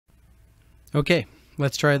Okay,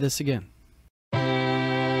 let's try this again.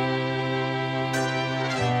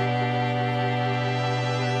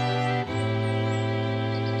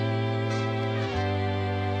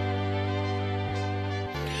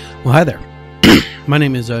 Well, hi there. My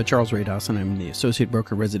name is Charles Ray Dawson. I'm the Associate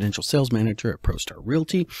Broker Residential Sales Manager at ProStar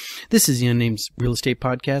Realty. This is the Unnamed Real Estate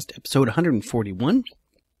Podcast, episode 141,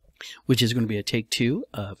 which is going to be a take two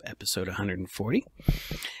of episode 140.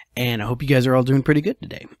 And I hope you guys are all doing pretty good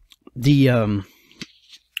today.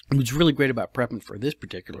 What's really great about prepping for this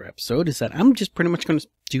particular episode is that I'm just pretty much going to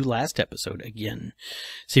do last episode again.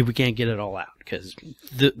 See if we can't get it all out, because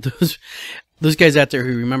those guys out there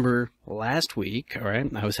who remember last week, all right,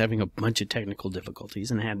 I was having a bunch of technical difficulties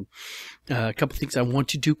and I had a couple things I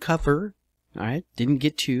wanted to cover. All right, didn't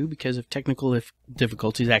get to because of technical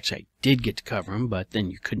difficulties. Actually, I did get to cover them, but then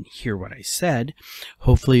you couldn't hear what I said.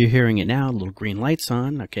 Hopefully you're hearing it now. Little green lights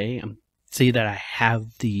on. Okay, see that I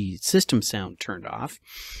have the system sound turned off,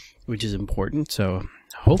 which is important. So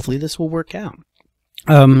hopefully this will work out.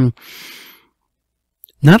 Not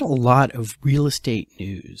a lot of real estate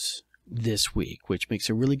news this week, which makes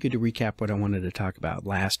it really good to recap what I wanted to talk about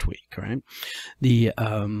last week. All right, the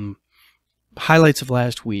highlights of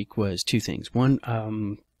last week was two things. One,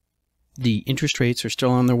 the interest rates are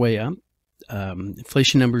still on their way up.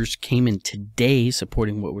 Inflation numbers came in today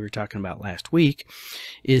supporting what we were talking about last week.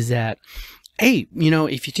 Is that, hey, you know,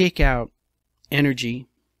 if you take out energy,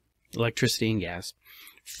 electricity and gas,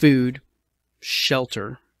 food,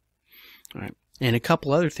 shelter, all right, and a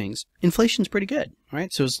couple other things, inflation's pretty good,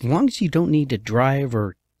 right? So as long as you don't need to drive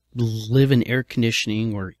or live in air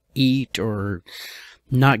conditioning or eat or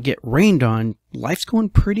not get rained on, life's going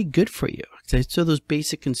pretty good for you. So those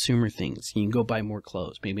basic consumer things, you can go buy more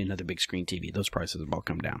clothes, maybe another big screen TV, those prices have all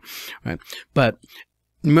come down, right? But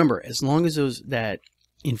remember, as long as that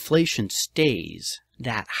inflation stays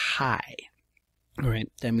that high, all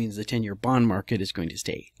right, that means the 10-year bond market is going to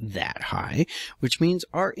stay that high, which means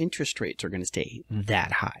our interest rates are going to stay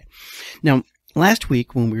that high. Now, last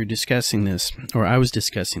week when we were discussing this, or I was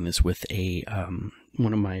discussing this with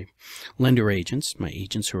one of my lender agents, my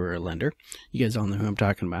agents who are a lender, you guys all know who I'm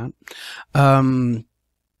talking about,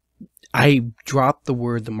 I dropped the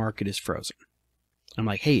word the market is frozen. I'm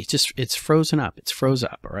like, hey, it's frozen up. It's froze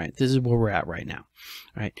up. All right. This is where we're at right now.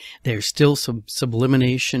 All right. There's still some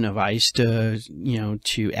sublimation of ice to,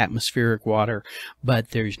 to atmospheric water,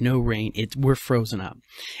 but there's no rain. We're frozen up.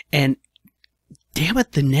 And damn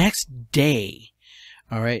it, the next day,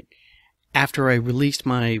 all right, after I released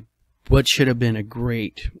my what should have been a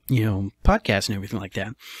great, podcast and everything like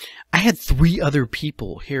that, I had 3 other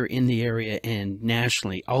people here in the area and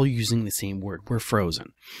nationally all using the same word. We're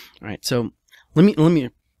frozen. All right. So let me,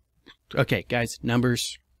 okay, guys,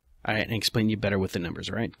 numbers. All right, and explain to you better with the numbers,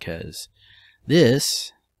 all right? Because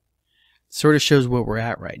this sort of shows where we're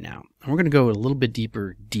at right now. And we're going to go a little bit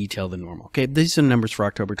deeper detail than normal. Okay, these are the numbers for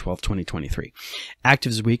October 12th, 2023. Actives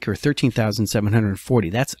this week are 13,740.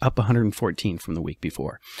 That's up 114 from the week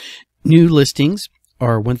before. New listings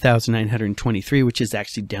are 1,923, which is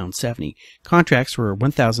actually down 70. Contracts were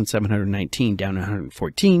 1,719, down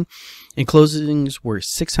 114. And closings were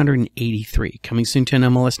 683. Coming soon to an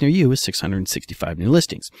MLS near you is 665 new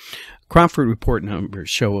listings. Cromford report numbers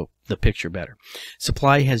show the picture better.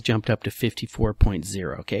 Supply has jumped up to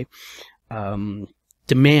 54.0, okay?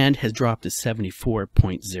 Demand has dropped to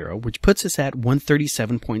 74.0, which puts us at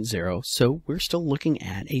 137.0, so we're still looking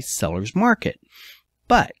at a seller's market.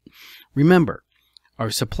 But remember, our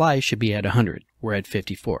supply should be at 100. We're at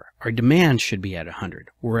 54. Our demand should be at 100.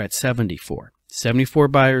 We're at 74. 74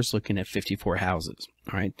 buyers looking at 54 houses.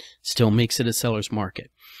 All right. Still makes it a seller's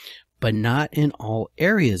market, but not in all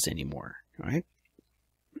areas anymore. All right.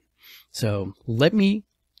 So let me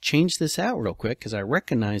change this out real quick because I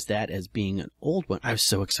recognize that as being an old one. I was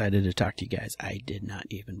so excited to talk to you guys. I did not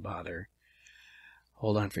even bother.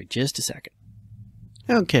 Hold on for just a second.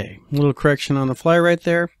 Okay. A little correction on the fly right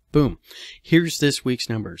there. Boom. Here's this week's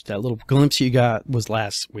numbers. That little glimpse you got was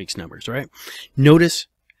last week's numbers, right? Notice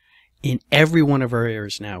in every one of our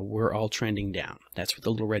areas now, we're all trending down. That's what the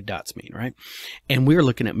little red dots mean, right? And we're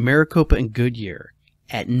looking at Maricopa and Goodyear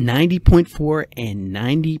at 90.4 and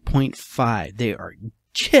 90.5. They are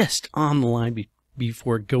just on the line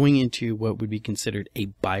before going into what would be considered a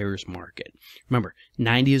buyer's market. Remember,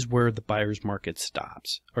 90 is where the buyer's market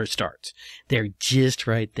stops or starts. They're just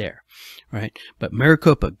right there, right? But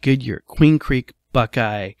Maricopa, Goodyear, Queen Creek,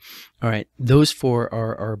 Buckeye, all right, those 4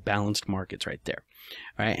 are balanced markets right there,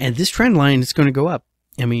 all right? And this trend line is going to go up.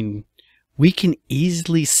 I mean, we can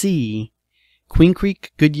easily see Queen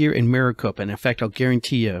Creek, Goodyear, and Maricopa. And in fact, I'll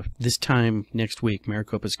guarantee you this time next week,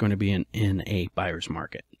 Maricopa is going to be in a buyer's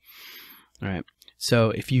market. All right.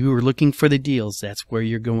 So if you were looking for the deals, that's where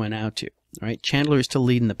you're going out to. All right. Chandler is still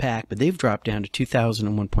leading the pack, but they've dropped down to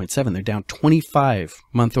 2001.7. They're down 25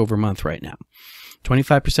 month over month right now.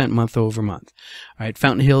 25% month over month. All right.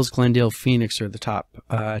 Fountain Hills, Glendale, Phoenix are the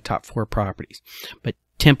top 4 properties. But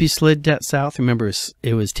Tempe slid south. Remember,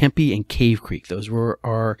 it was Tempe and Cave Creek. Those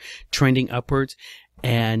are trending upwards.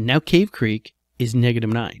 And now Cave Creek is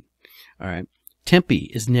 -9. All right.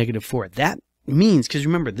 Tempe is -4. That means, because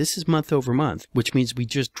remember, this is month over month, which means we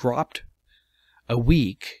just dropped a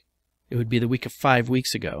week. It would be the week of 5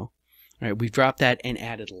 weeks ago. All right, we've dropped that and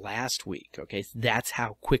added last week. Okay, so that's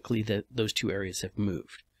how quickly those 2 areas have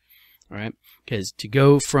moved. All right, because to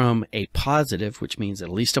go from a positive, which means at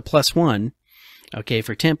least a +1, okay,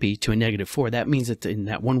 for Tempe, to a -4, that means that in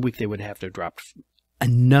that 1 week they would have to drop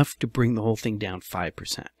enough to bring the whole thing down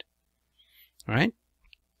 5%. All right.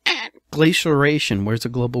 Glaciation, where's the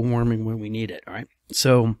global warming when we need it? All right.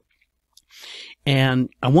 So, and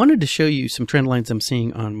I wanted to show you some trend lines I'm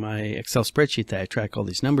seeing on my Excel spreadsheet that I track all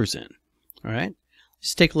these numbers in. All right.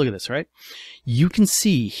 Just take a look at this. All right. You can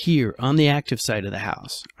see here on the active side of the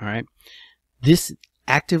house. All right. This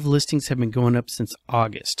active listings have been going up since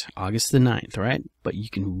August the 9th. All right. But you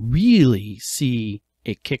can really see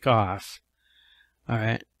it kick off. All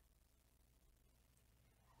right.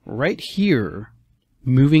 Right here.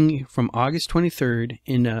 Moving from August 23rd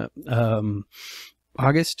into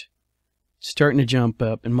August, starting to jump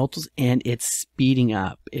up in multiples, and it's speeding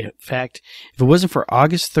up. In fact, if it wasn't for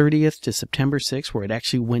August 30th to September 6th, where it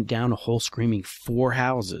actually went down a whole screaming 4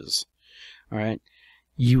 houses, all right,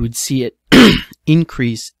 you would see it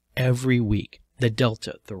increase every week. The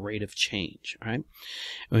delta, the rate of change, all right?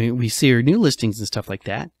 When we see our new listings and stuff like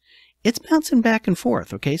that, it's bouncing back and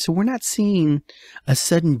forth, okay? So we're not seeing a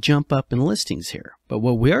sudden jump up in listings here. But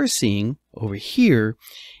what we are seeing over here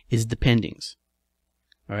is the pendings,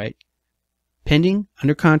 all right? Pending,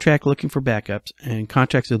 under contract, looking for backups, and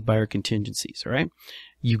contracts with buyer contingencies, all right?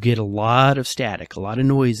 You get a lot of static, a lot of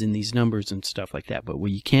noise in these numbers and stuff like that. But what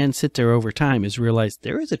you can sit there over time is realize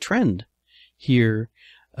there is a trend here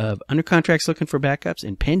of under contracts looking for backups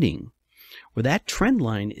and pending, where that trend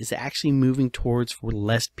line is actually moving towards for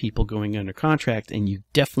less people going under contract, and you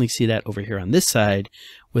definitely see that over here on this side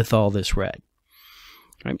with all this red.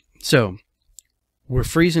 All right, so we're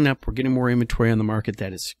freezing up. We're getting more inventory on the market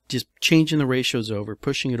that is just changing the ratios over,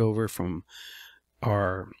 pushing it over from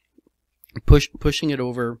pushing it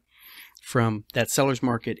over from that seller's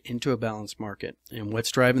market into a balanced market. And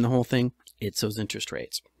what's driving the whole thing? It's those interest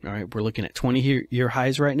rates. All right, we're looking at 20-year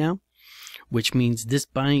highs right now, which means this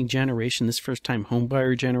buying generation, this first-time home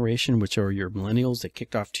buyer generation, which are your millennials that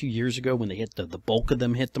kicked off 2 years ago when they hit the bulk of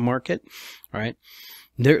them hit the market, all right,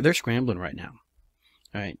 they're scrambling right now.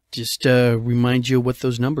 All right, just remind you what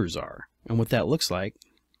those numbers are and what that looks like.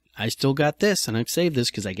 I still got this, and I've saved this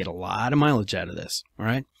because I get a lot of mileage out of this. All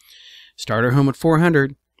right, starter home at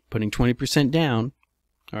 400, putting 20% down,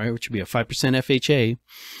 all right, which would be a 5% FHA.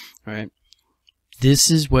 All right.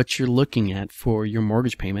 This is what you're looking at for your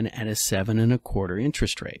mortgage payment at a 7.25%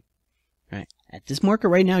 interest rate. Right. At this market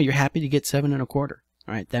right now, you're happy to get 7.25%. All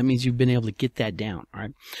right. That means you've been able to get that down. All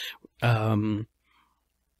right.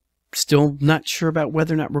 Still not sure about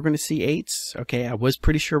whether or not we're going to see 8s. Okay. I was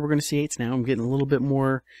pretty sure we're going to see 8s. Now I'm getting a little bit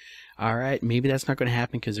more. All right. Maybe that's not going to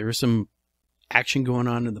happen because there is some action going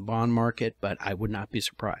on in the bond market, but I would not be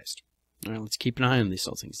surprised. All right, let's keep an eye on these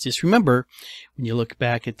things. Just remember, when you look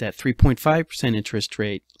back at that 3.5% interest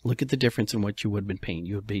rate, look at the difference in what you would have been paying.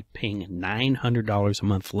 You would be paying $900 a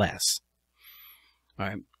month less, all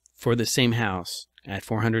right, for the same house at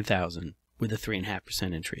 $400,000 with a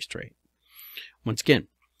 3.5% interest rate. Once again,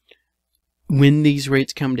 when these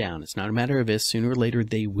rates come down, it's not a matter of if, sooner or later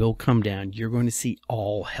they will come down. You're going to see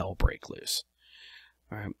all hell break loose.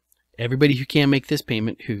 All right. Everybody who can't make this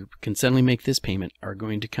payment, who can suddenly make this payment, are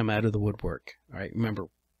going to come out of the woodwork. All right, remember,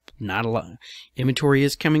 not a lot. Inventory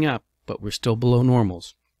is coming up, but we're still below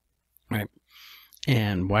normals. All right,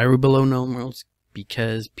 and why are we below normals?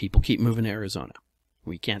 Because people keep moving to Arizona.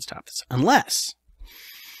 We can't stop this unless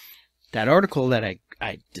that article that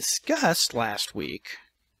I discussed last week.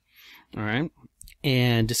 All right,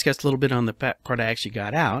 and discussed a little bit on the part I actually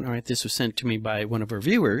got out. All right, this was sent to me by one of our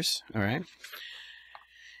viewers. All right.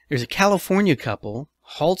 There's a California couple.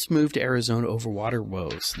 Halts moved to Arizona over water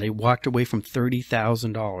woes. They walked away from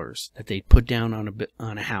 $30,000 that they put down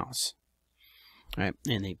on a house. All right,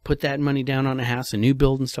 and they put that money down on a house, a new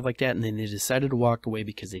build and stuff like that, and then they decided to walk away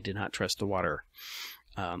because they did not trust the water.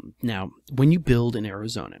 Now, when you build in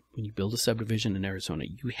Arizona, when you build a subdivision in Arizona,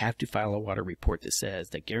 you have to file a water report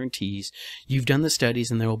that guarantees you've done the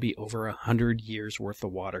studies and there will be over 100 years worth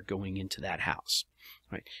of water going into that house.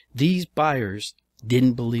 Right? These buyers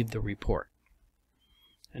didn't believe the report.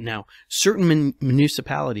 And now, certain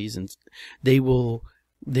municipalities, and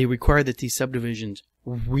they require that these subdivisions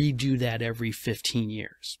redo that every 15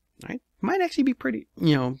 years. Right? Might actually be pretty,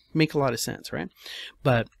 make a lot of sense, right?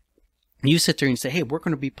 But you sit there and say, hey, we're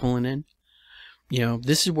going to be pulling in,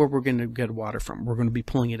 this is where we're going to get water from. We're going to be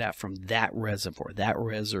pulling it out from that reservoir. That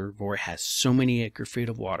reservoir has so many acre feet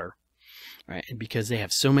of water, right? And because they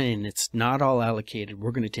have so many and it's not all allocated,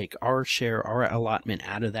 we're going to take our share, our allotment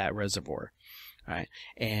out of that reservoir, right?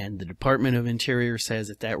 And the Department of Interior says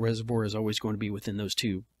that that reservoir is always going to be within those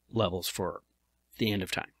two levels for the end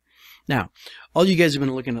of time. Now, all you guys have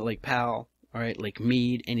been looking at Lake Powell, all right, Lake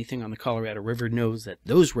Mead, anything on the Colorado River knows that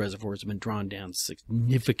those reservoirs have been drawn down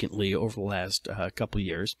significantly over the last couple of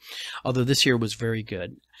years, although this year was very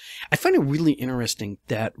good. I find it really interesting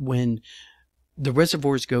that when the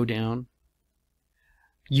reservoirs go down,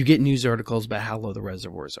 you get news articles about how low the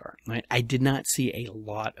reservoirs are. Right? I did not see a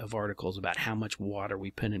lot of articles about how much water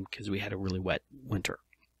we put in because we had a really wet winter.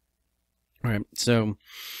 All right, so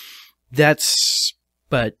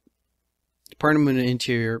but Department of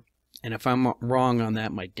Interior, and if I'm wrong on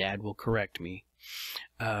that, my dad will correct me.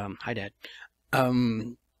 Hi, Dad.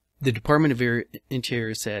 The Department of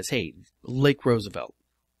Interior says, hey, Lake Roosevelt,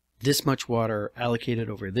 this much water allocated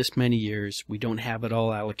over this many years. We don't have it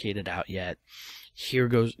all allocated out yet. Here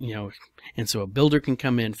goes, and so a builder can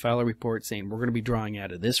come in, file a report saying, we're going to be drawing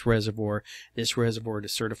out of this reservoir. This reservoir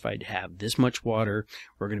is certified to have this much water.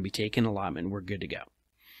 We're going to be taking allotment. We're good to go.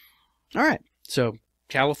 All right. So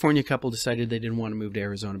California couple decided they didn't want to move to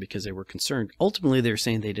Arizona because they were concerned. Ultimately, they were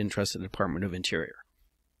saying they didn't trust the Department of Interior.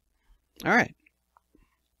 All right.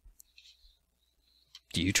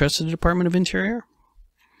 Do you trust the Department of Interior?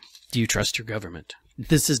 Do you trust your government?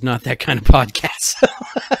 This is not that kind of podcast.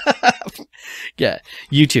 Yeah,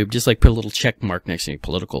 YouTube, just like put a little check mark next to your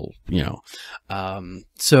political,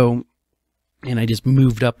 So, and I just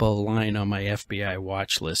moved up a line on my FBI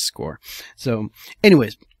watch list score. So,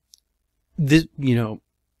 anyways, this, the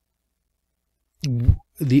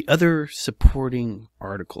other supporting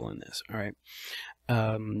article in this, all right,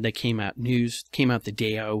 that came out the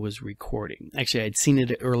day I was recording. Actually, I'd seen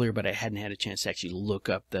it earlier, but I hadn't had a chance to actually look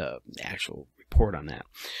up the actual report on that,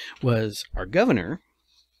 was our governor,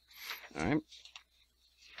 all right,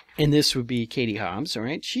 and this would be Katie Hobbs, all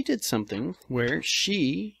right, she did something where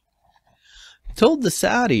she told the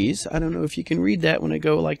Saudis, I don't know if you can read that when I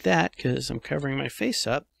go like that because I'm covering my face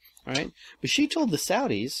up, all right, but she told the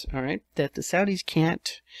Saudis, all right, that the Saudis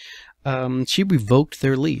can't, she revoked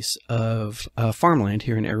their lease of farmland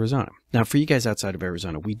here in Arizona. Now, for you guys outside of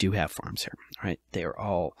Arizona, we do have farms here, all right, they are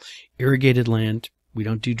all irrigated land. We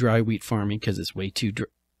don't do dry wheat farming because it's way too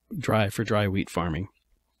dry for dry wheat farming.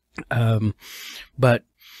 But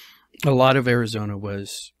a lot of Arizona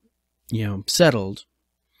was, settled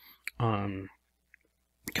on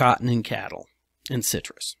cotton and cattle and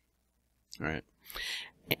citrus, all right,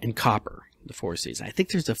 and copper, the four C's. I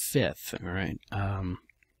think there's a fifth, all right.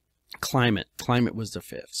 Climate was the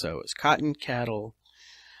fifth. So it's cotton, cattle,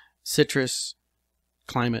 citrus,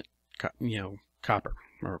 climate, copper,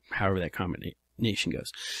 or however that combination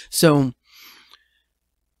goes. So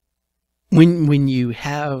when you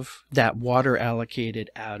have that water allocated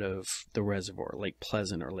out of the reservoir, Lake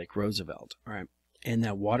Pleasant or Lake Roosevelt, all right, and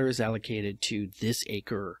that water is allocated to this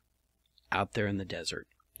acre out there in the desert,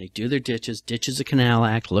 they do their ditches. Ditches a Canal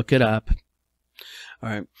Act. Look it up. All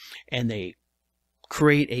right, and they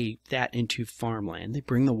create that into farmland. They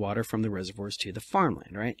bring the water from the reservoirs to the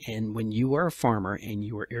farmland, right? And when you are a farmer and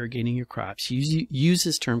you are irrigating your crops, you use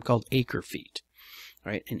this term called acre feet,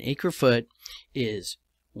 right? An acre foot is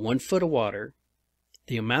 1 foot of water,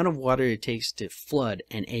 the amount of water it takes to flood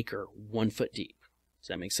an acre 1 foot deep. Does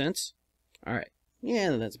that make sense? All right.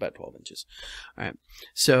 Yeah, that's about 12 inches. All right.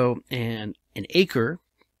 So, and an acre,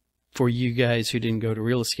 for you guys who didn't go to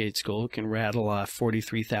real estate school, can rattle off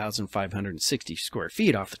 43,560 square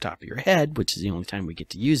feet off the top of your head, which is the only time we get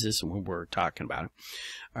to use this when we're talking about it.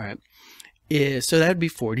 All right. So that would be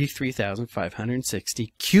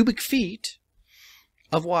 43,560 cubic feet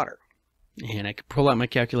of water. And I could pull out my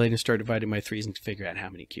calculator and start dividing by threes and figure out how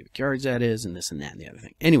many cubic yards that is, and this and that and the other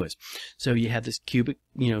thing. Anyways, so you have this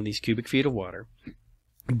these cubic feet of water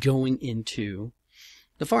going into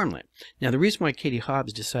the farmland. Now, the reason why Katie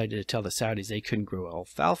Hobbs decided to tell the Saudis they couldn't grow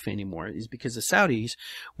alfalfa anymore is because the Saudis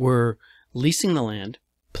were leasing the land,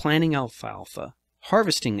 planting alfalfa,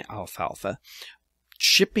 harvesting alfalfa,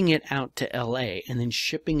 shipping it out to LA, and then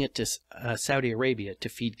shipping it to Saudi Arabia to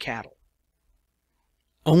feed cattle.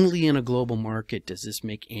 only in a global market does this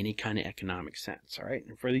make any kind of economic sense. All right.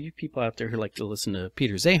 And for you people out there who like to listen to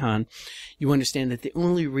Peter Zahan, you understand that the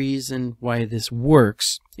only reason why this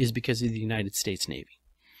works is because of the United States Navy.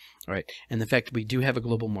 All right. And the fact that we do have a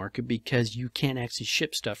global market because you can't actually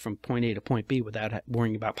ship stuff from point A to point B without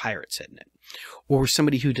worrying about pirates hitting it, or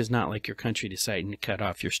somebody who does not like your country deciding to cut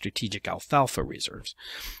off your strategic alfalfa reserves.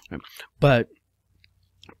 But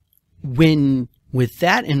with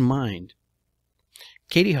that in mind,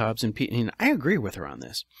 Katie Hobbs, and I agree with her on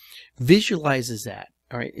this, visualizes that,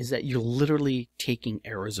 all right, is that you're literally taking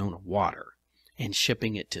Arizona water and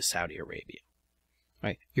shipping it to Saudi Arabia,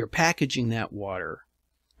 right? You're packaging that water,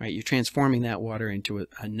 right? You're transforming that water into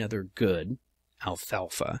another good,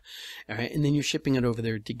 alfalfa, all right? And then you're shipping it over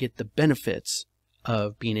there to get the benefits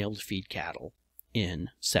of being able to feed cattle in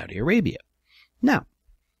Saudi Arabia. Now,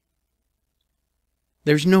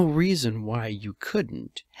 there's no reason why you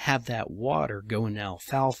couldn't have that water go into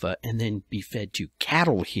alfalfa and then be fed to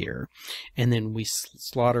cattle here, and then we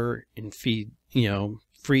slaughter and feed,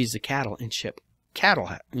 freeze the cattle and ship cattle,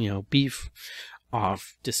 beef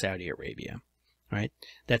off to Saudi Arabia, right?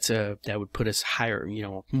 That would put us higher,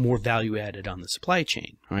 more value added on the supply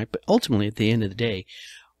chain, right? But ultimately, at the end of the day,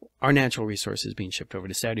 our natural resources being shipped over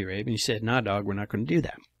to Saudi Arabia, and you said, nah, dog, we're not going to do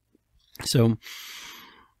that. So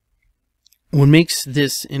what makes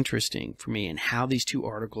this interesting for me and how these two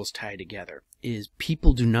articles tie together is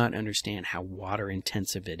people do not understand how water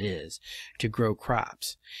intensive it is to grow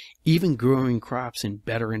crops, even growing crops in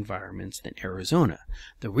better environments than Arizona.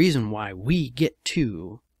 The reason why we get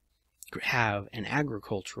to have an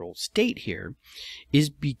agricultural state here is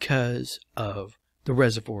because of the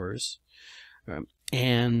reservoirs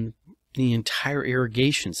and the entire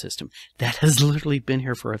irrigation system that has literally been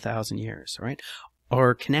here for 1,000 years, right?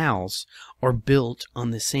 Our canals are built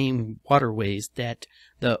on the same waterways that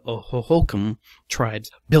the Hohokam tribes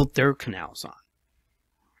built their canals on.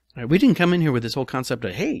 Right, we didn't come in here with this whole concept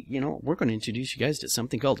of, hey, we're going to introduce you guys to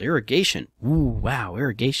something called irrigation. Ooh, wow,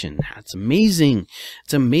 irrigation. That's amazing.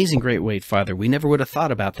 It's an amazing, great way, Father. We never would have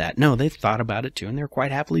thought about that. No, they've thought about it too, and they're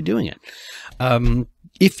quite happily doing it.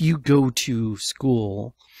 If you go to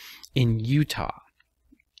school in Utah,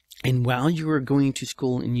 and while you are going to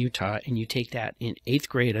school in Utah, and you take that in 8th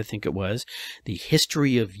grade, I think it was, the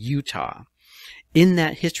history of Utah, in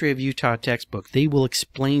that history of Utah textbook, they will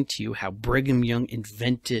explain to you how Brigham Young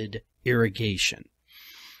invented irrigation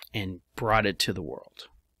and brought it to the world.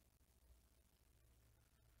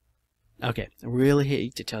 Okay, I really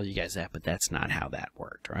hate to tell you guys that, but that's not how that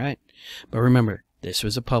worked, all right? But remember, this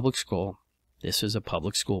was a public school. This was a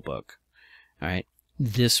public school book, all right?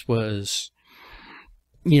 This was,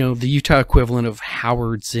 the Utah equivalent of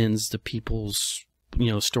Howard Zinn's The People's,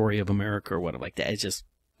 Story of America or whatever like that.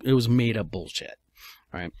 It was made up bullshit,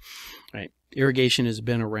 right? Right. Irrigation has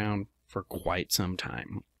been around for quite some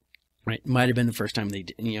time, right? Might have been the first time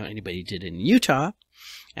anybody did it in Utah,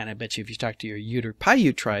 and I bet you if you talk to your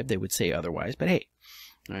Paiute tribe, they would say otherwise. But hey,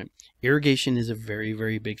 right? Irrigation is a very,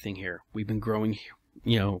 very big thing here. We've been growing,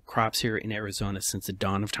 crops here in Arizona since the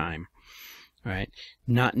dawn of time. Right?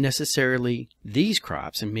 Not necessarily these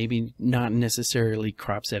crops, and maybe not necessarily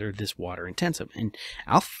crops that are this water intensive. And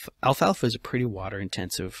alfalfa is a pretty water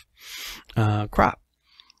intensive crop.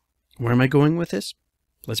 Where am I going with this?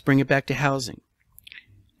 Let's bring it back to housing.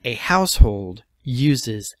 A household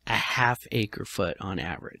uses a ½ acre foot on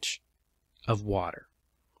average of water.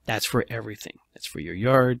 That's for everything. That's for your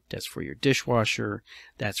yard. That's for your dishwasher.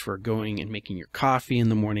 That's for going and making your coffee in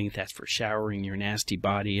the morning. That's for showering your nasty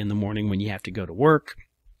body in the morning when you have to go to work.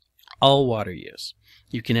 All water use.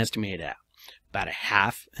 You can estimate out about a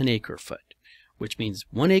 ½ an acre foot, which means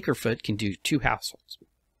 1 acre foot can do 2 households.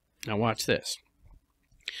 Now watch this.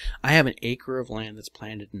 I have an acre of land that's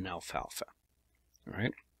planted in alfalfa. All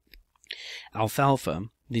right. Alfalfa,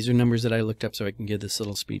 these are numbers that I looked up so I can give this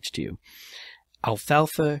little speech to you.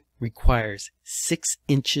 Alfalfa requires 6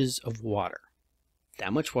 inches of water.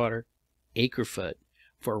 That much water, acre foot,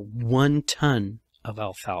 for 1 ton of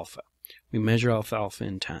alfalfa. We measure alfalfa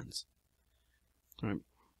in tons. All right.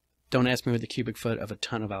 Don't ask me what the cubic foot of a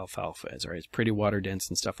ton of alfalfa is. All right. It's pretty water dense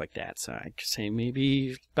and stuff like that. So I could say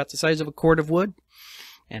maybe about the size of a cord of wood.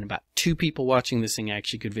 And about 2 people watching this thing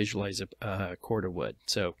actually could visualize a cord of wood.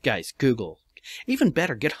 So guys, Google. Even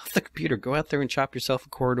better, get off the computer. Go out there and chop yourself a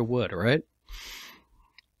cord of wood. All right.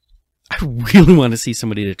 I really want to see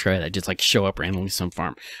somebody to try that. Just like show up randomly some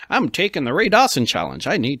farm. I'm taking the Ray Dawson challenge.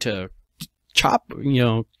 I need to chop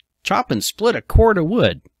and split a cord of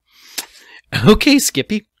wood. Okay,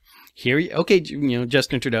 Skippy. Okay,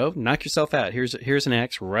 Justin Trudeau, knock yourself out. Here's an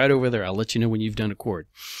axe right over there. I'll let you know when you've done a cord.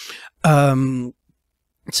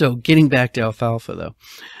 So getting back to alfalfa, though,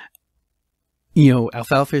 you know,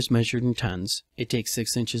 alfalfa is measured in tons. It takes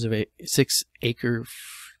 6 inches of 6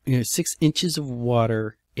 inches of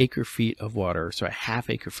water, acre feet of water, so a half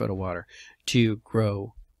acre foot of water, to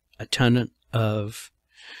grow a ton of,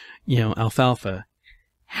 you know, alfalfa.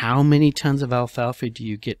 How many tons of alfalfa do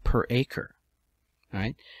you get per acre? All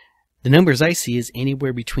right. The numbers I see is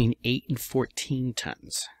anywhere between 8 and 14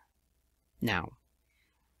 tons. Now,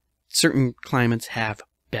 certain climates have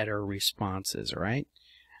better responses, all right?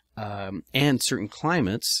 And certain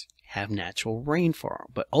climates have natural rainfall.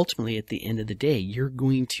 But ultimately, at the end of the day, you're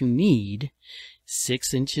going to need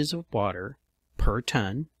 6 inches of water per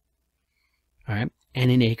ton, all right? And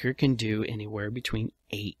an acre can do anywhere between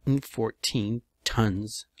 8 and 14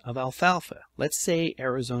 tons of alfalfa. Let's say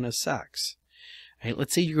Arizona sucks. Right?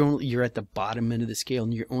 Let's say you're at the bottom end of the scale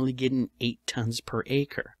and you're only getting 8 tons per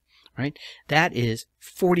acre. Right? That is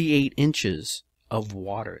 48 inches of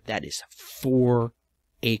water. That is 4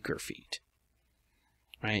 acre feet.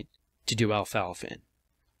 Right? To do alfalfa in.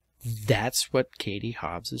 That's what Katie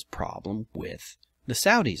Hobbs's problem with the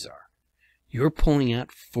Saudis are. You're pulling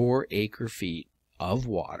out 4 acre feet of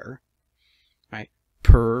water, right,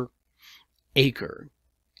 per acre,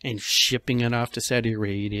 and shipping it off to Saudi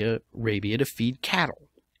Arabia to feed cattle.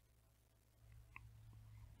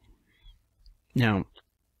 Now,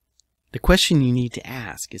 the question you need to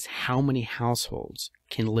ask is how many households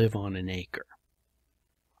can live on an acre?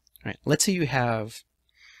 All right, let's say you have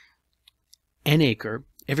an acre.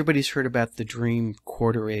 Everybody's heard about the dream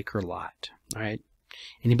quarter-acre lot. All right,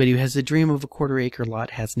 anybody who has the dream of a quarter-acre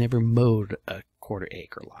lot has never mowed a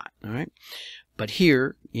quarter-acre lot. All right. But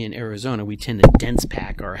here in Arizona, we tend to dense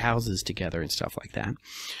pack our houses together and stuff like that.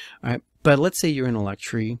 All right. But let's say you're in a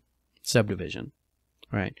luxury subdivision,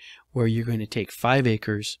 right, where you're going to take 5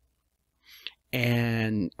 acres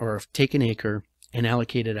or take an acre and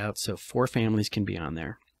allocate it out so 4 families can be on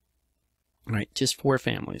there. All right. Just 4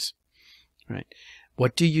 families. All right.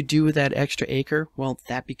 What do you do with that extra acre? Well,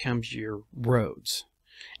 that becomes your roads.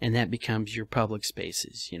 And that becomes your public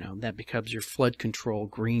spaces, you know, that becomes your flood control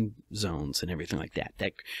green zones and everything like that.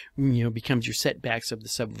 That, you know, becomes your setbacks of the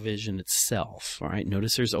subdivision itself. All right.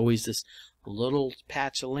 Notice there's always this little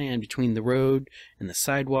patch of land between the road and the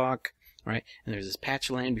sidewalk. All right. And there's this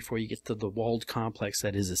patch of land before you get to the walled complex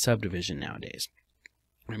that is a subdivision nowadays.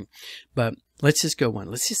 But let's just go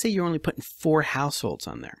one. Let's just say you're only putting 4 households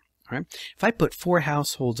on there. All right. If I put 4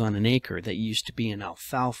 households on an acre that used to be in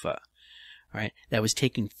alfalfa, all right, that was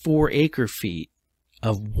taking 4 acre feet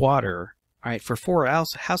of water. All right, for 4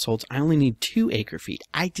 households, I only need 2 acre feet.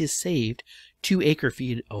 I just saved 2 acre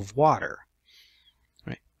feet of water,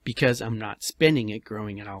 right? Because I'm not spending it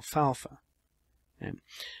growing an alfalfa. And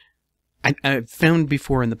I've found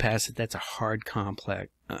before in the past that that's a hard,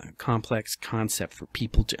 complex concept for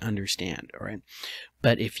people to understand. All right,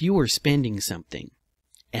 but if you are spending something,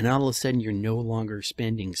 and all of a sudden you're no longer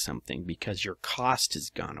spending something because your cost has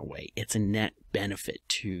gone away, it's a net benefit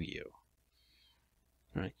to you.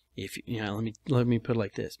 All right? If you know, let me put it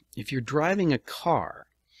like this: if you're driving a car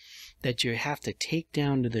that you have to take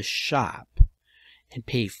down to the shop and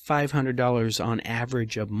pay $500 on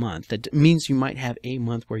average a month, that means you might have a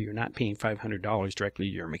month where you're not paying $500 directly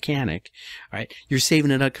to your mechanic. All right, you're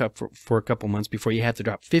saving it up for a couple months before you have to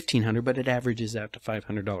drop $1,500, but it averages out to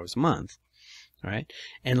 $500 a month. All right.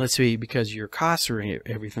 And let's say because your costs are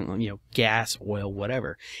everything, you know, gas, oil,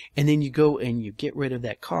 whatever. And then you go and you get rid of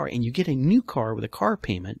that car and you get a new car with a car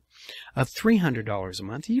payment of $300 a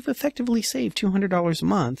month. You've effectively saved $200 a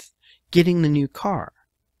month getting the new car.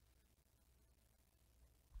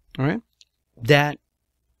 All right. That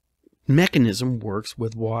mechanism works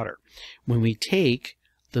with water. When we take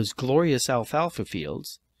those glorious alfalfa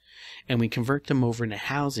fields and we convert them over into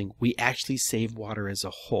housing, we actually save water as a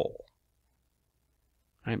whole.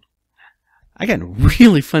 I got a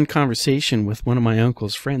really fun conversation with one of my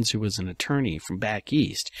uncle's friends who was an attorney from back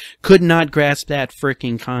east. Could not grasp that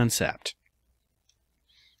freaking concept.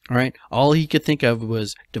 All right. All he could think of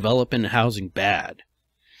was developing housing bad.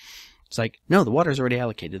 It's like, no, the water's already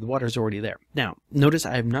allocated. The water's already there. Now, notice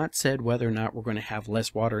I have not said whether or not we're going to have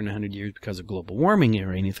less water in 100 years because of global warming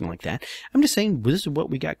or anything like that. I'm just saying this is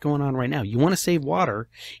what we got going on right now. You want to save water,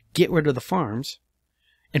 get rid of the farms,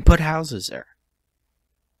 and put houses there.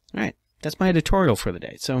 All right. That's my editorial for the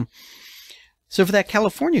day. So for that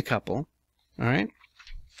California couple, all right,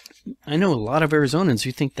 I know a lot of Arizonans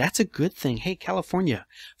who think that's a good thing. Hey, California,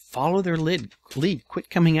 follow their lead.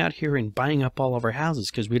 Quit coming out here and buying up all of our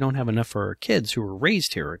houses because we don't have enough for our kids who were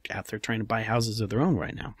raised here out there trying to buy houses of their own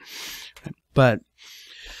right now. But,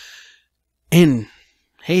 and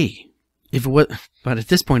hey, if it was, but at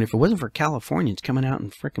this point, if it wasn't for Californians coming out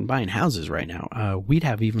and frickin' buying houses right now, we'd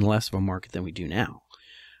have even less of a market than we do now,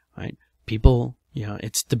 right? People,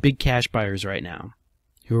 it's the big cash buyers right now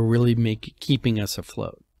who are really keeping us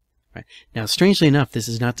afloat, right? Now, strangely enough, this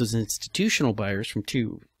is not those institutional buyers from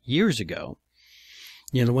 2 years ago,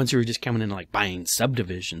 the ones who are just coming in like buying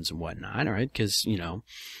subdivisions and whatnot, all right? Because,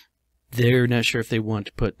 they're not sure if they want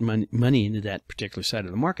to put money into that particular side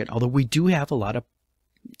of the market, although we do have a lot of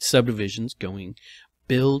subdivisions going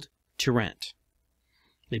build to rent.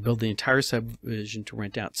 They build the entire subdivision to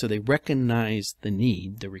rent out. So they recognize the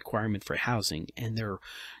need, the requirement for housing, and they're,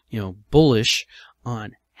 bullish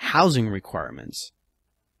on housing requirements.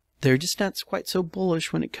 They're just not quite so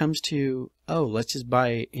bullish when it comes to, oh, let's just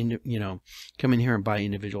buy, come in here and buy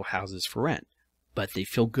individual houses for rent. But they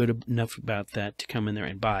feel good enough about that to come in there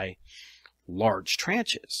and buy large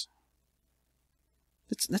tranches.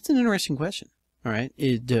 That's an interesting question. All right.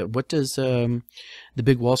 What does the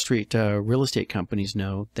big Wall Street real estate companies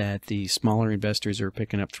know that the smaller investors are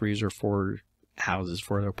picking up 3 or 4 houses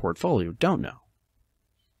for their portfolio? Don't know.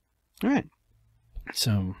 All right.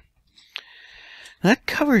 So that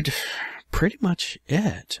covered pretty much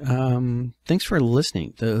it. Thanks for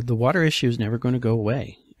listening. The water issue is never going to go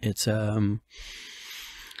away. It's and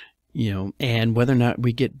whether or not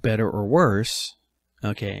we get better or worse,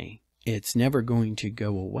 okay, it's never going to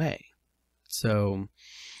go away. So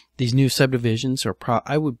these new subdivisions are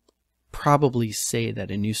I would probably say that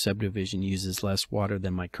a new subdivision uses less water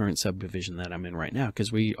than my current subdivision that I'm in right now,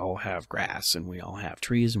 because we all have grass and we all have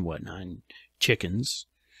trees and whatnot, and chickens.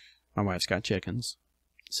 My wife's got chickens.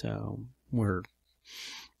 So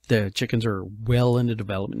the chickens are well into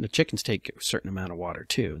development. The chickens take a certain amount of water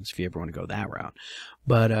too, if you ever want to go that route.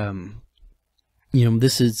 But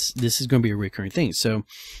this is going to be a recurring thing. So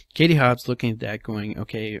Katie Hobbs looking at that going,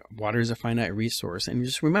 okay, water is a finite resource. And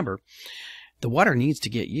just remember, the water needs to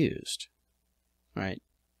get used, right?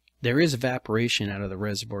 There is evaporation out of the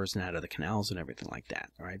reservoirs and out of the canals and everything like that,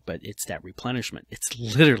 right? But it's that replenishment. It's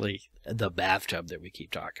literally the bathtub that we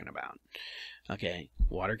keep talking about. Okay,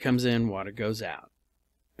 water comes in, water goes out,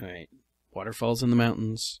 right? Water falls in the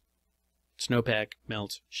mountains, snowpack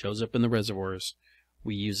melts, shows up in the reservoirs.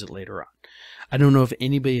 We use it later on. I don't know if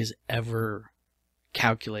anybody has ever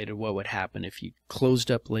calculated what would happen if you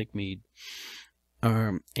closed up Lake Mead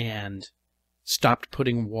and stopped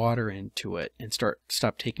putting water into it and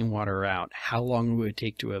stopped taking water out. How long would it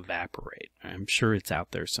take to evaporate? I'm sure it's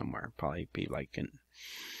out there somewhere. Probably be like in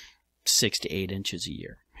 6 to 8 inches a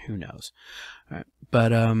year. Who knows? All right. But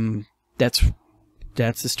that's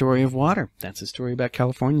the story of water. That's the story about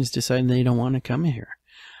Californians deciding they don't want to come here.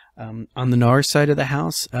 On the NAR side of the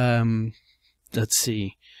house, let's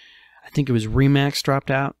see. I think it was Remax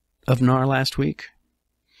dropped out of NAR last week.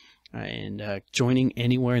 And joining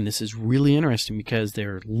Anywhere, and this is really interesting because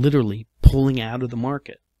they're literally pulling out of the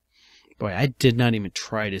market. Boy, I did not even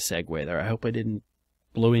try to segue there. I hope I didn't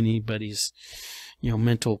blow anybody's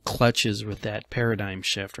mental clutches with that paradigm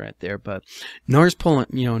shift right there. But NAR's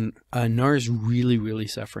pulling, NAR's really, really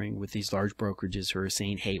suffering with these large brokerages who are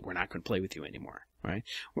saying, hey, we're not going to play with you anymore. Right?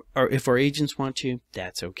 Or if our agents want to,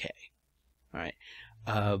 that's okay. All right.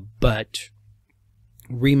 But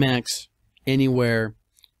Remax, Anywhere,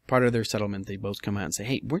 part of their settlement, they both come out and say,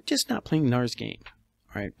 hey, we're just not playing NAR's game.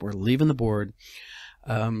 All right. We're leaving the board.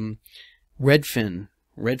 Redfin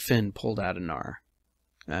pulled out of NAR.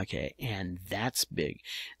 Okay. And that's big.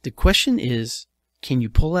 The question is, can you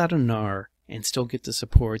pull out of NAR and still get the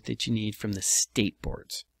support that you need from the state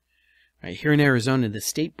boards? Right, here in Arizona, the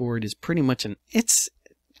state board is pretty much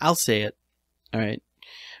I'll say it, all right.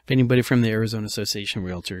 If anybody from the Arizona Association of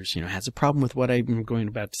Realtors, has a problem with what I'm going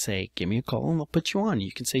about to say, give me a call and I'll put you on.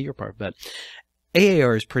 You can say your part. But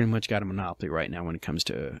AAR has pretty much got a monopoly right now when it comes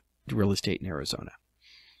to real estate in Arizona.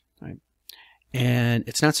 Right? And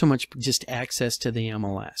it's not so much just access to the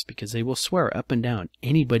MLS, because they will swear up and down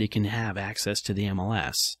anybody can have access to the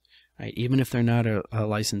MLS, right? Even if they're not a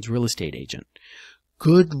licensed real estate agent.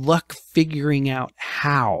 Good luck figuring out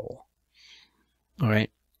how. All right.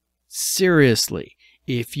 Seriously,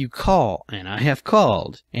 if you call, and I have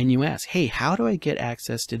called, and you ask, hey, how do I get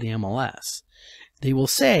access to the MLS? They will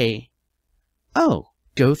say, oh,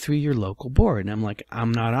 go through your local board. And I'm like,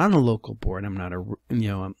 I'm not on a local board. I'm not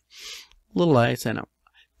I'm little I said,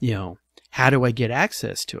 how do I get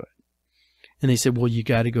access to it? And they said, well, you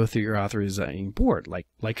got to go through your authorizing board.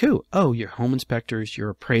 Like who? Oh, your home inspectors, your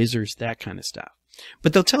appraisers, that kind of stuff.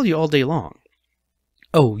 But they'll tell you all day long,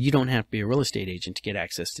 oh, you don't have to be a real estate agent to get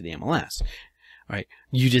access to the MLS. All right,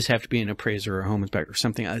 you just have to be an appraiser or a home inspector or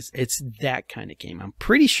something else. It's that kind of game. I'm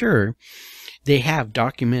pretty sure they have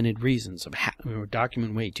documented reasons of how, or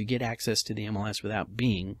documented way to get access to the MLS without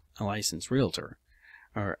being a licensed realtor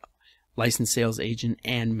or licensed sales agent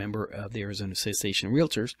and member of the Arizona Association of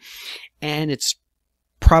Realtors. And it's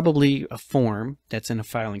probably a form that's in a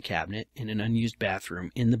filing cabinet in an unused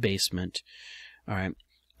bathroom in the basement, all right,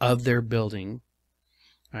 of their building,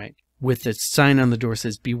 all right, with a sign on the door that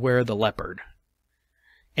says, "Beware the leopard."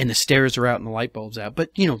 And the stairs are out and the light bulb's out. But,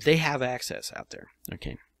 you know, they have access out there.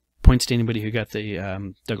 Okay. Points to anybody who got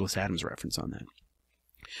the Douglas Adams reference on that.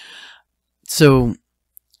 So,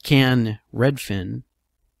 can Redfin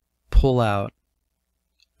pull out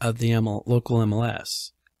of the local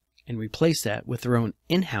MLS and replace that with their own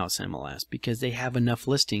in-house MLS because they have enough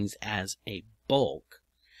listings as a bulk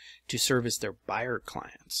to service their buyer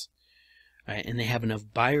clients, right? And they have enough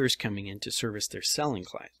buyers coming in to service their selling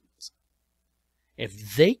clients.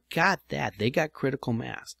 If they got that, they got critical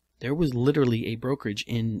mass. There was literally a brokerage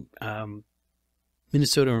in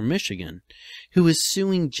Minnesota or Michigan who was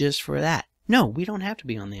suing just for that. No, we don't have to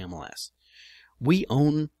be on the MLS. We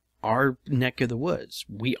own our neck of the woods.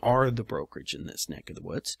 We are the brokerage in this neck of the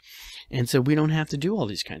woods. And so we don't have to do all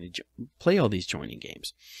these kind of, play all these joining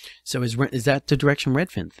games. So is that the direction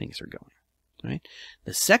Redfin thinks are going? Right?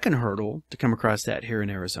 The second hurdle to come across that here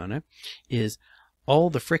in Arizona is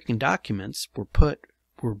all the freaking documents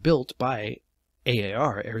were built by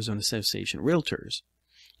AAR, Arizona Association of Realtors,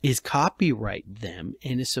 is copyright them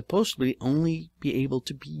and is supposedly only be able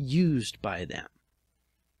to be used by them.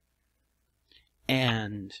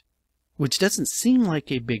 And which doesn't seem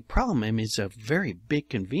like a big problem. I mean, it's a very big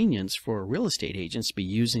convenience for real estate agents to be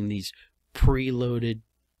using these preloaded,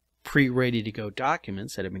 pre-ready to go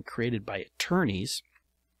documents that have been created by attorneys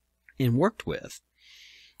and worked with.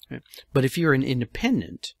 But if you're an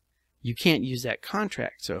independent, you can't use that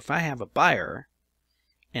contract. So if I have a buyer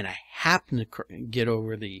and I happen to get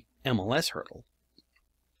over the MLS hurdle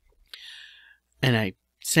and I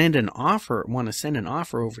send an offer, want to send an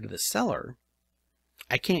offer over to the seller,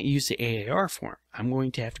 I can't use the AAR form. I'm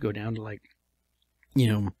going to have to go down to, like, you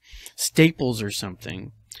know, Staples or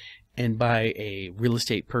something and buy a real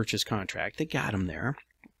estate purchase contract. They got them there,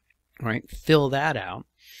 right? Fill that out.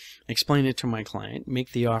 Explain it to my client,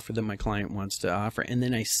 make the offer that my client wants to offer, and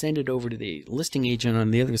then I send it over to the listing agent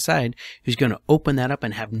on the other side who's going to open that up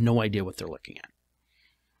and have no idea what they're looking at.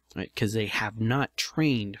 Right? Because they have not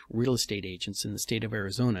trained real estate agents in the state of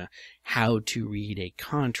Arizona how to read a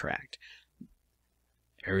contract.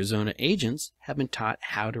 Arizona agents have been taught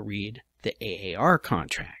how to read the AAR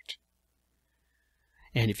contract.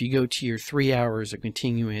 And if you go to your 3 hours of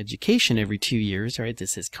continuing education every 2 years, all right,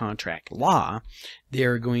 this is contract law,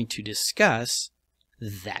 they're going to discuss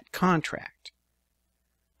that contract.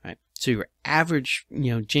 Right? So your average,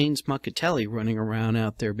 you know, James Muccatelli running around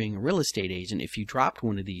out there being a real estate agent, if you dropped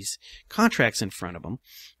one of these contracts in front of them,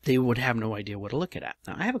 they would have no idea what to look at.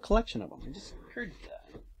 Now, I have a collection of them. I just heard that.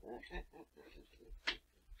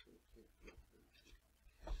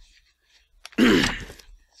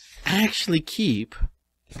 I actually keep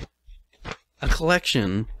a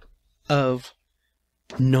collection of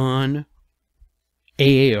non-AAR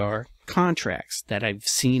contracts that I've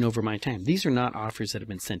seen over my time. These are not offers that have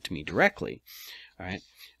been sent to me directly, all right?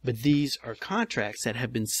 But these are contracts that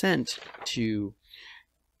have been sent to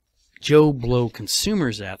Joe Blow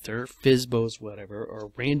consumers out there, FSBOs, whatever,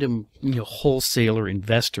 or random, you know, wholesaler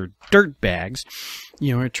investor dirtbags,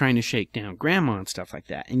 you know, are trying to shake down grandma and stuff like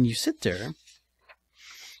that. And you sit there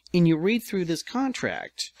and you read through this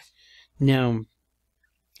contract. Now,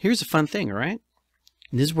 here's a fun thing, all right?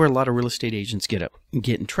 And this is where a lot of real estate agents get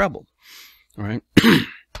in trouble, all right?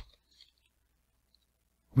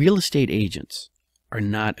 Real estate agents are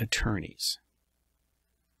not attorneys,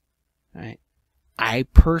 all right? I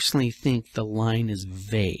personally think the line is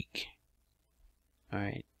vague, all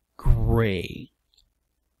right? Gray,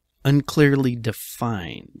 unclearly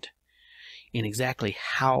defined in exactly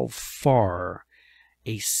how far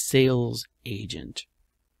a sales agent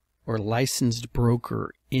or licensed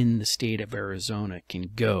broker in the state of Arizona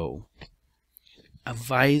can go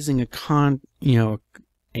advising a client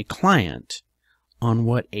on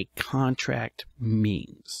what a contract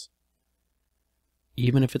means,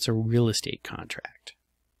 even if it's a real estate contract.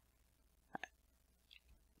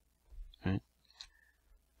 Right?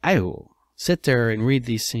 I will sit there and read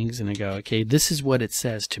these things and I go, okay, this is what it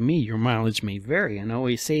says to me. Your mileage may vary. And I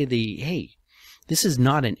always say hey, this is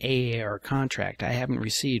not an AAR contract. I haven't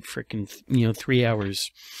received frickin', 3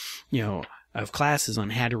 hours, of classes on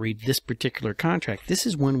how to read this particular contract. This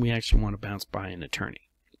is one we actually want to bounce by an attorney.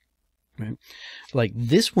 right? Like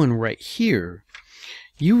this one right here,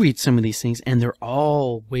 you read some of these things and they're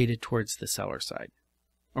all weighted towards the seller side,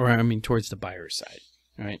 or I mean towards the buyer side.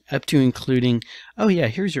 All right, up to including, oh yeah,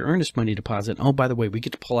 here's your earnest money deposit. Oh, by the way, we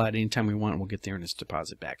get to pull out anytime we want and we'll get the earnest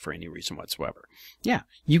deposit back for any reason whatsoever. Yeah,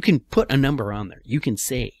 you can put a number on there. You can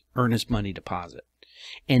say earnest money deposit.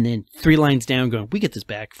 And then 3 lines down going, we get this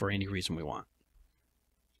back for any reason we want.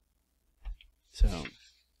 So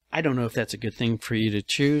I don't know if that's a good thing for you to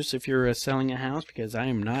choose if you're selling a house, because I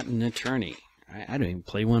am not an attorney. I don't even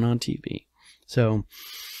play one on TV. So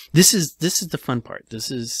this is the fun part.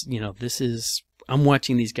 This is, you know, I'm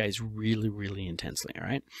watching these guys really, really intensely, all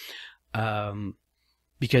right?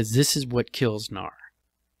 Because this is what kills NAR.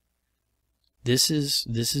 This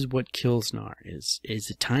is what kills NAR. Is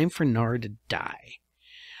it time for NAR to die?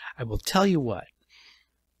 I will tell you what.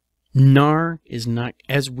 NAR is not,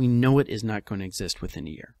 as we know it, is not going to exist within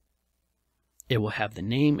a year. It will have the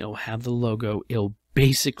name, it will have the logo, it'll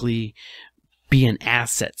basically be an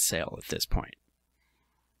asset sale at this point.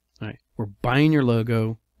 All right, we're buying your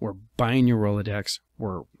logo, we're buying your Rolodex,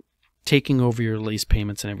 we're taking over your lease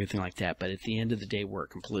payments and everything like that, but at the end of the day, we're a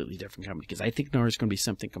completely different company, because I think NAR is going to be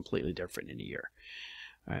something completely different in a year.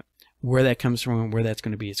 All right. Where that comes from and where that's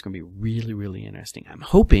going to be, it's going to be really, really interesting. I'm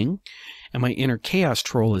hoping, and my inner chaos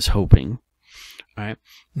troll is hoping, all right,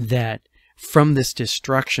 that from this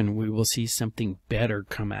destruction, we will see something better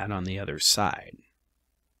come out on the other side.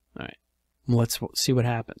 All right. Let's see what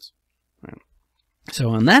happens. All right. So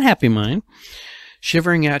on that happy mind,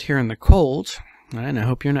 shivering out here in the cold, and I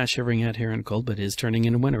hope you're not shivering out here in the cold, but it is turning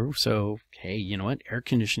into winter. So, hey, you know what? Air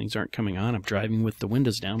conditionings aren't coming on. I'm driving with the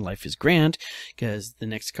windows down. Life is grand, because the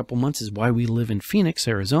next couple months is why we live in Phoenix,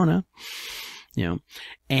 Arizona. You know,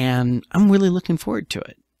 and I'm really looking forward to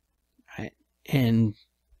it. Right? And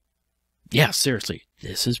yeah, seriously,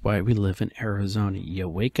 this is why we live in Arizona. You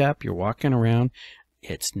wake up, you're walking around.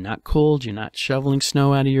 It's not cold. You're not shoveling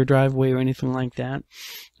snow out of your driveway or anything like that.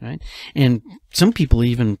 Right? And some people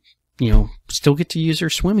even, you know, still get to use their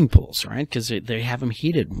swimming pools, right? Because they have them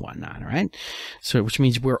heated and whatnot, right? So, which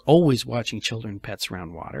means we're always watching children and pets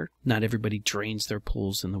around water. Not everybody drains their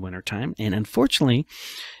pools in the wintertime. And unfortunately,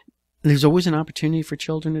 there's always an opportunity for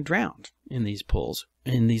children to drown in these pools,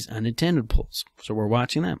 in these unattended pools. So we're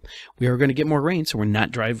watching them. We are going to get more rain, so we're not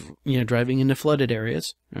driving into flooded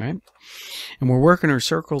areas, all right? And we're working our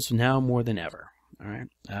circles now more than ever, all right?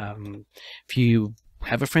 If you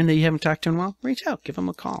have a friend that you haven't talked to in a while, reach out, give them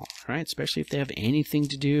a call, all right? Especially if they have anything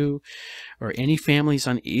to do, or any families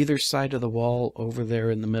on either side of the wall over there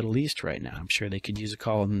in the Middle East right now. I'm sure they could use a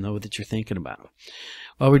call and know that you're thinking about them.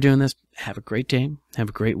 While we're doing this, have a great day, have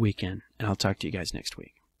a great weekend, and I'll talk to you guys next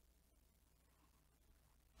week.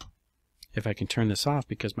 If I can turn this off,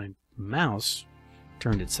 because my mouse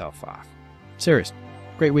turned itself off. Serious,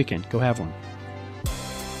 great weekend. Go have one.